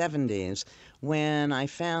early 70s when I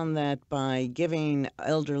found that by giving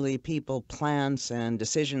elderly people plants and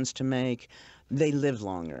decisions to make, they live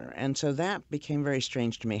longer. And so that became very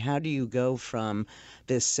strange to me. How do you go from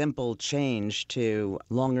this simple change to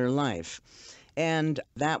longer life? And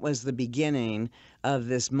that was the beginning of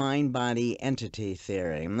this mind-body entity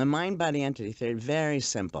theory. And the mind-body entity theory, very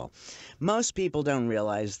simple. Most people don't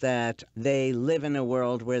realize that they live in a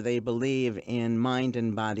world where they believe in mind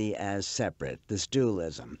and body as separate, this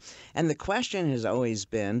dualism. And the question has always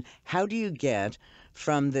been, how do you get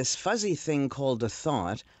from this fuzzy thing called a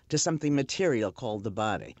thought to something material called the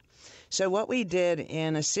body? So what we did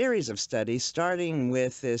in a series of studies, starting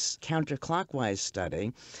with this counterclockwise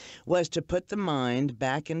study, was to put the mind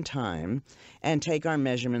back in time and take our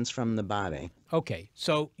measurements from the body. Okay,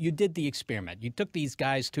 so you did the experiment. You took these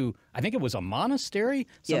guys to, I think it was a monastery?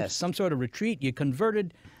 Yes. Some sort of retreat. You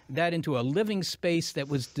converted that into a living space that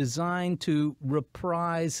was designed to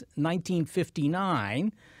reprise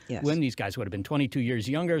 1959, Yes. when these guys would have been 22 years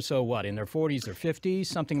younger. So what, in their 40s or 50s,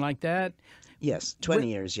 something like that? Yes,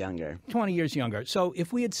 20 years younger. 20 years younger. So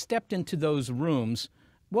if we had stepped into those rooms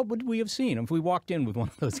what would we have seen if we walked in with one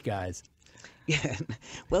of those guys? Yeah.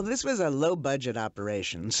 Well, this was a low-budget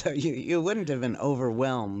operation, so you wouldn't have been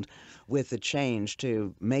overwhelmed with the change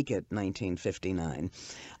to make it 1959.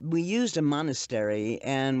 We used a monastery,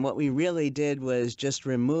 and what we really did was just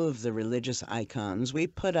remove the religious icons. We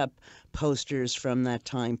put up posters from that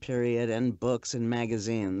time period and books and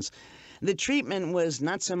magazines. The treatment was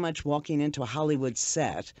not so much walking into a Hollywood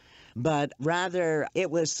set, but rather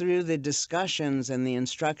it was through the discussions and the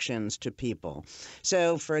instructions to people.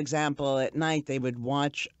 So, for example, at night they would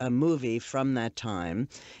watch a movie from that time,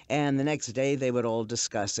 and the next day they would all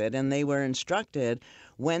discuss it, and they were instructed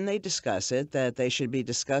when they discuss it that they should be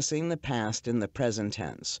discussing the past in the present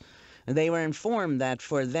tense. They were informed that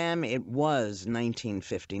for them it was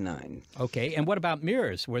 1959. Okay, and what about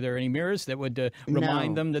mirrors? Were there any mirrors that would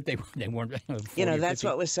remind them that they weren't 40, You know, that's 50?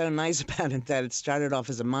 what was so nice about it, that it started off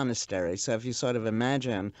as a monastery. So if you sort of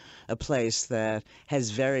imagine a place that has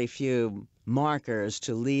very few markers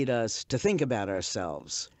to lead us to think about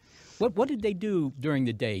ourselves. What did they do during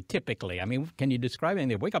the day, typically? I mean, can you describe it?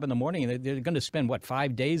 They wake up in the morning and they're going to spend,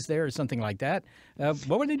 5 days there or something like that?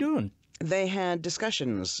 What were they doing? They had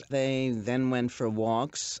discussions. They then went for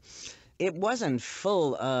walks. It wasn't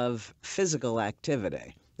full of physical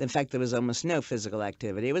activity. In fact, there was almost no physical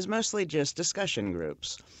activity. It was mostly just discussion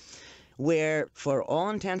groups where, for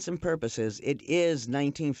all intents and purposes, it is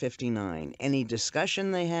 1959. Any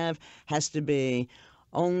discussion they have has to be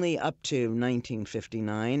only up to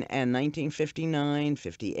 1959, and 1959,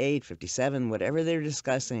 58, 57, whatever they're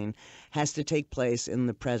discussing, has to take place in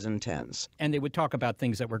the present tense. And they would talk about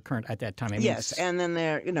things that were current at that time. Yes, and then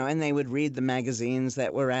and they would read the magazines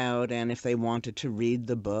that were out, and if they wanted to read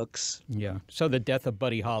the books. Yeah, so the death of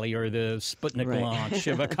Buddy Holly or the Sputnik launch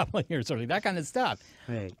of a couple of years earlier, that kind of stuff.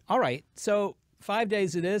 Right. All right, so 5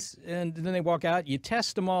 days of this, and then they walk out. You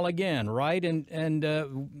test them all again, right?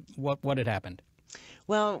 And what had happened?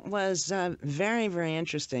 Well, it was very, very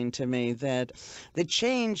interesting to me that the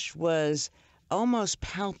change was almost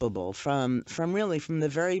palpable from the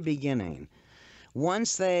very beginning.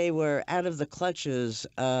 Once they were out of the clutches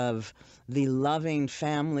of the loving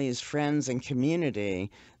families, friends, and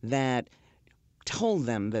community that told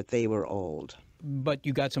them that they were old. But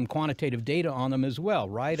you got some quantitative data on them as well,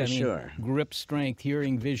 right? Sure. Grip strength,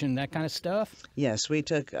 hearing, vision, that kind of stuff? Yes, we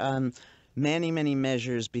took many, many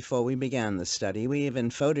measures before we began the study. We even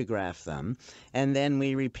photographed them, and then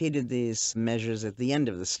we repeated these measures at the end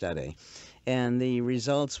of the study. And the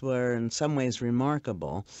results were in some ways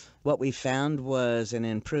remarkable. What we found was an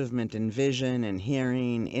improvement in vision and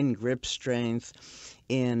hearing, in grip strength,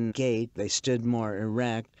 in gait. They stood more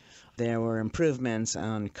erect. There were improvements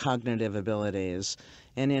on cognitive abilities.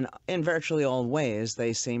 And in virtually all ways,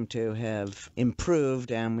 they seem to have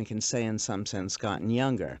improved, and we can say in some sense gotten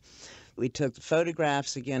younger. We took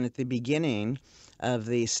photographs again at the beginning of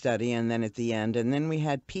the study and then at the end, and then we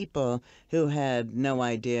had people who had no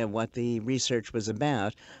idea what the research was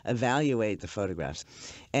about evaluate the photographs.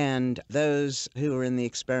 And those who were in the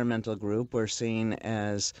experimental group were seen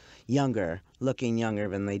as younger, looking younger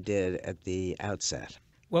than they did at the outset.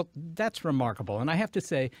 Well, that's remarkable. And I have to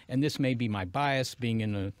say, and this may be my bias being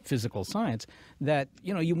in a physical science, that,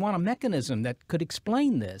 you want a mechanism that could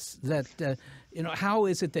explain this, that, how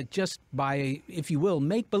is it that just by, if you will,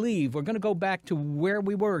 make-believe, we're going to go back to where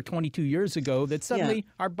we were 22 years ago, that suddenly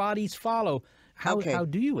our bodies follow. How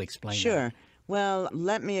do you explain that? Sure. Well,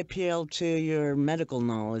 let me appeal to your medical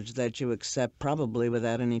knowledge that you accept probably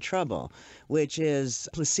without any trouble, which is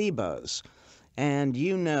placebos. And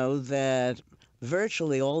you know that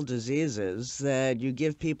virtually all diseases that you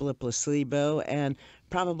give people a placebo and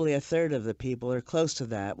probably a third of the people or close to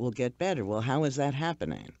that will get better. Well, how is that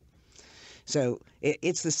happening? So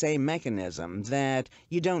it's the same mechanism, that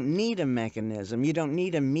you don't need a mechanism, you don't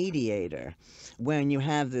need a mediator when you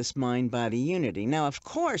have this mind-body unity. Now, of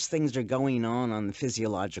course, things are going on the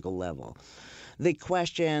physiological level. The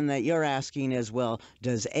question that you're asking is, well,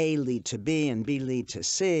 does A lead to B and B lead to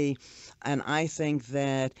C? And I think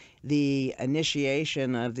that the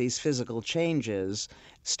initiation of these physical changes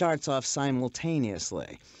starts off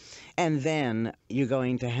simultaneously. And then you're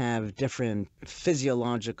going to have different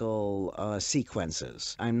physiological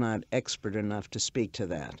sequences. I'm not expert enough to speak to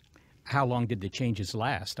that. How long did the changes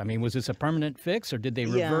last? I mean, was this a permanent fix, or did they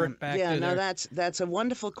revert back to their... that's a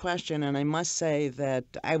wonderful question, and I must say that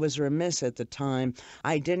I was remiss at the time.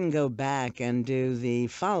 I didn't go back and do the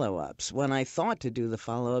follow-ups. When I thought to do the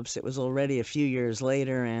follow-ups, it was already a few years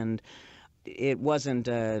later, and it wasn't...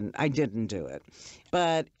 I didn't do it.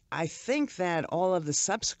 But I think that all of the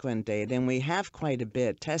subsequent data, and we have quite a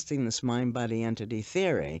bit testing this mind-body entity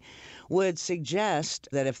theory, would suggest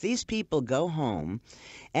that if these people go home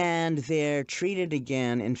and they're treated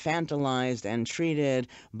again, infantilized and treated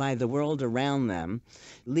by the world around them,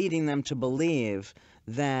 leading them to believe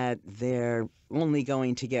that they're only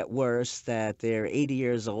going to get worse, that they're 80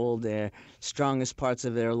 years old, their strongest parts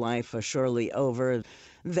of their life are surely over,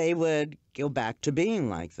 they would go back to being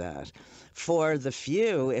like that. For the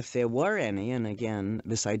few, if there were any, and again,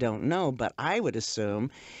 this I don't know, but I would assume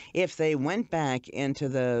if they went back into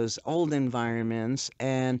those old environments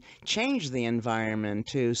and changed the environment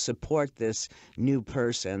to support this new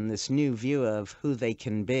person, this new view of who they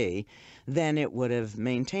can be, then it would have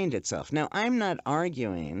maintained itself. Now, I'm not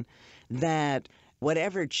arguing that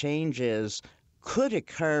whatever changes could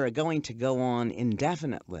occur are going to go on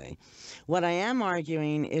indefinitely. What I am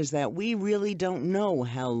arguing is that we really don't know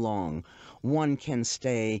how long one can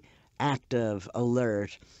stay active,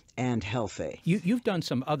 alert, and healthy. You've done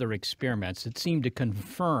some other experiments that seem to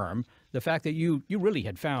confirm the fact that you really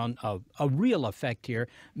had found a real effect here.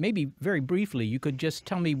 Maybe very briefly, you could just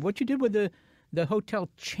tell me what you did with the hotel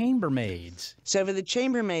chambermaids. So for the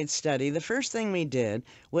chambermaid study, the first thing we did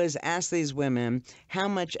was ask these women, how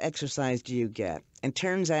much exercise do you get? And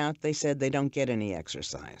turns out they said they don't get any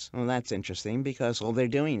exercise. Well, that's interesting because all they're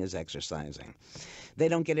doing is exercising. They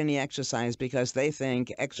don't get any exercise because they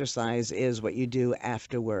think exercise is what you do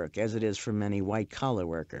after work, as it is for many white-collar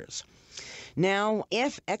workers. Now,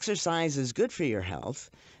 if exercise is good for your health,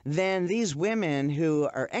 then these women who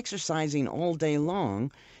are exercising all day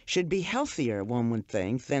long should be healthier, one would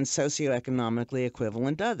think, than socioeconomically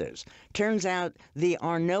equivalent others. Turns out they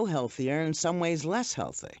are no healthier, in some ways less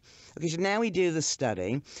healthy. Okay, so now we do the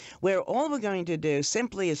study where all we're going to do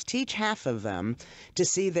simply is teach half of them to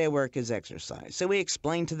see their work as exercise. So we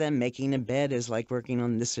explain to them making a bed is like working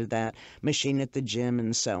on this or that machine at the gym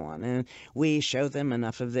and so on. And we show them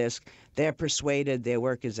enough of this. They're persuaded their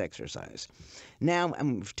work is exercise. Now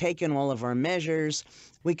we've taken all of our measures.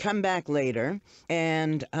 We come back later,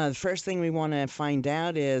 and the first thing we want to find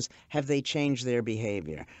out is, have they changed their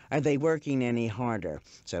behavior? Are they working any harder?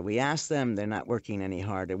 So we ask them, they're not working any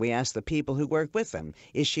harder. We ask the people who work with them,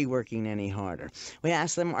 is she working any harder? We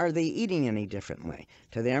ask them, are they eating any differently?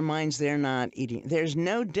 To their minds, they're not eating. There's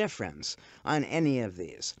no difference on any of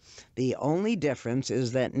these. The only difference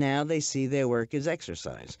is that now they see their work as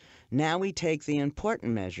exercise. Now we take the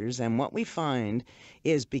important measures, and what we find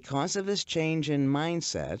is because of this change in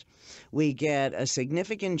mindset, we get a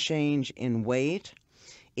significant change in weight,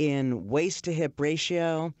 in waist-to-hip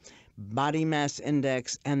ratio, body mass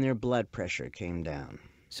index, and their blood pressure came down.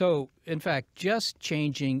 So, in fact, just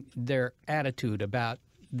changing their attitude about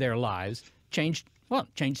their lives changed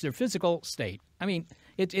their physical state. I mean,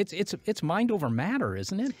 it's mind over matter,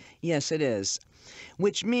 isn't it? Yes, it is,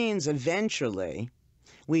 which means eventually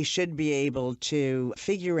we should be able to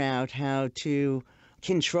figure out how to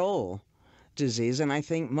control disease, and I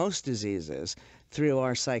think most diseases, through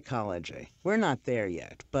our psychology. We're not there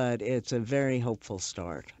yet, but it's a very hopeful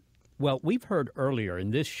start. Well, we've heard earlier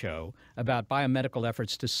in this show about biomedical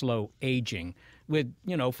efforts to slow aging with,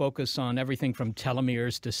 focus on everything from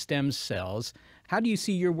telomeres to stem cells. How do you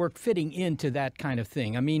see your work fitting into that kind of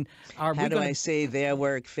thing? I mean, how do I see their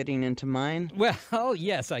work fitting into mine? Well,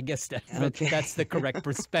 yes, I guess that's the correct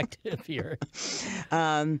perspective here.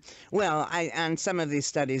 On some of these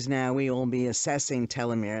studies now, we will be assessing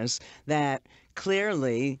telomeres that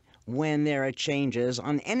clearly, when there are changes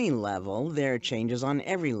on any level, there are changes on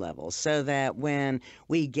every level, so that when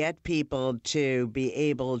we get people to be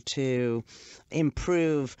able to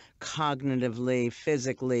improve cognitively,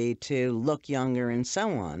 physically, to look younger and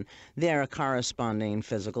so on, there are corresponding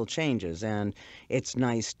physical changes. And it's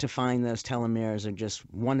nice to find those telomeres are just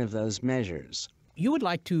one of those measures. You would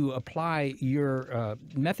like to apply your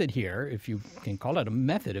method here, if you can call it a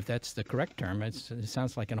method, if that's the correct term. It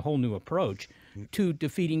sounds like a whole new approach to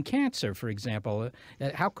defeating cancer, for example.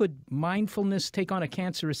 How could mindfulness take on a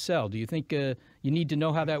cancerous cell? Do you think you need to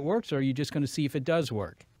know how that works, or are you just going to see if it does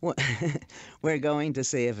work? Well, we're going to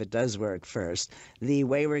see if it does work first. The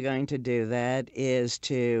way we're going to do that is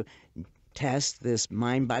to test this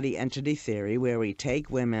mind-body entity theory where we take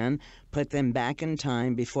women, put them back in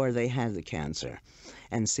time before they had the cancer,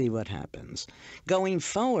 and see what happens. Going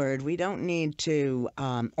forward, we don't need to,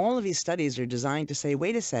 all of these studies are designed to say,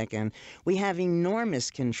 wait a second, we have enormous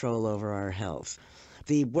control over our health.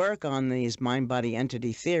 The work on these mind-body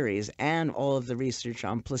entity theories and all of the research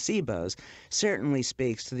on placebos certainly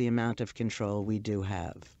speaks to the amount of control we do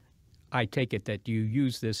have. I take it that you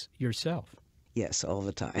use this yourself. Yes, all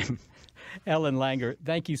the time. Ellen Langer,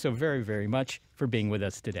 thank you so very, very much for being with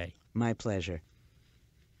us today. My pleasure.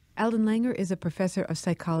 Ellen Langer is a professor of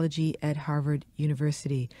psychology at Harvard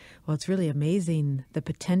University. Well, it's really amazing the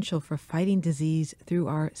potential for fighting disease through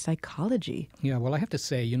our psychology. Yeah, well, I have to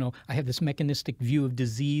say, I have this mechanistic view of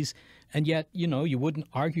disease, and yet, you wouldn't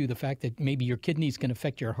argue the fact that maybe your kidneys can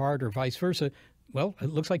affect your heart or vice versa. Well, it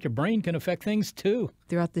looks like your brain can affect things too.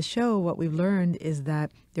 Throughout the show, what we've learned is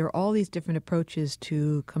that there are all these different approaches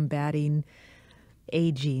to combating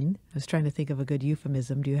aging. I was trying to think of a good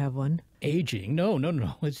euphemism. Do you have one? Aging? No.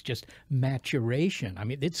 It's just maturation. I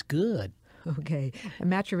mean, it's good. Okay. And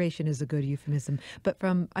maturation is a good euphemism. But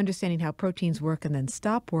from understanding how proteins work and then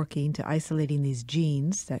stop working to isolating these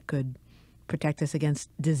genes that could protect us against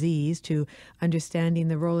disease to understanding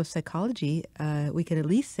the role of psychology, we could at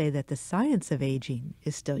least say that the science of aging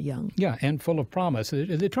is still young. Yeah, and full of promise.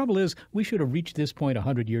 The trouble is, we should have reached this point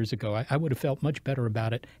 100 years ago. I would have felt much better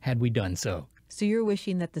about it had we done so. So you're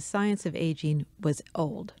wishing that the science of aging was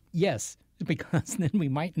old? Yes, because then we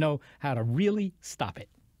might know how to really stop it.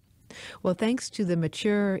 Well, thanks to the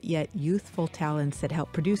mature yet youthful talents that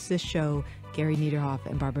help produce this show, Gary Niederhoff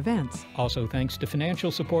and Barbara Vance. Also thanks to financial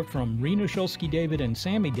support from Rena Shulsky-David and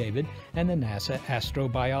Sammy David and the NASA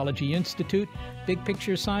Astrobiology Institute. Big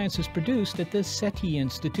Picture Science is produced at the SETI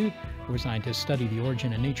Institute, where scientists study the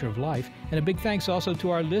origin and nature of life. And a big thanks also to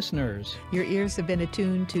our listeners. Your ears have been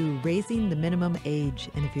attuned to Raising the Minimum Age.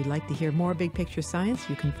 And if you'd like to hear more Big Picture Science,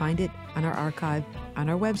 you can find it on our archive on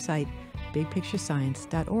our website,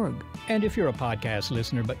 bigpicturescience.org. And if you're a podcast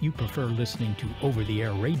listener, but you prefer listening to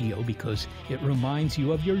over-the-air radio because it reminds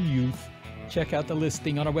you of your youth, check out the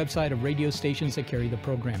listing on our website of radio stations that carry the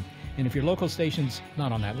program. And if your local station's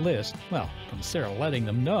not on that list, well, consider letting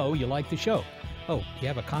them know you like the show. Oh, do you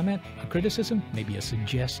have a comment, a criticism, maybe a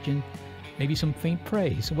suggestion, maybe some faint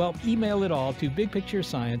praise? Well, email it all to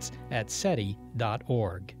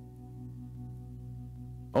bigpicturescience@seti.org.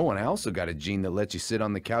 Oh, and I also got a gene that lets you sit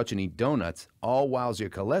on the couch and eat donuts, all while your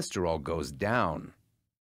cholesterol goes down.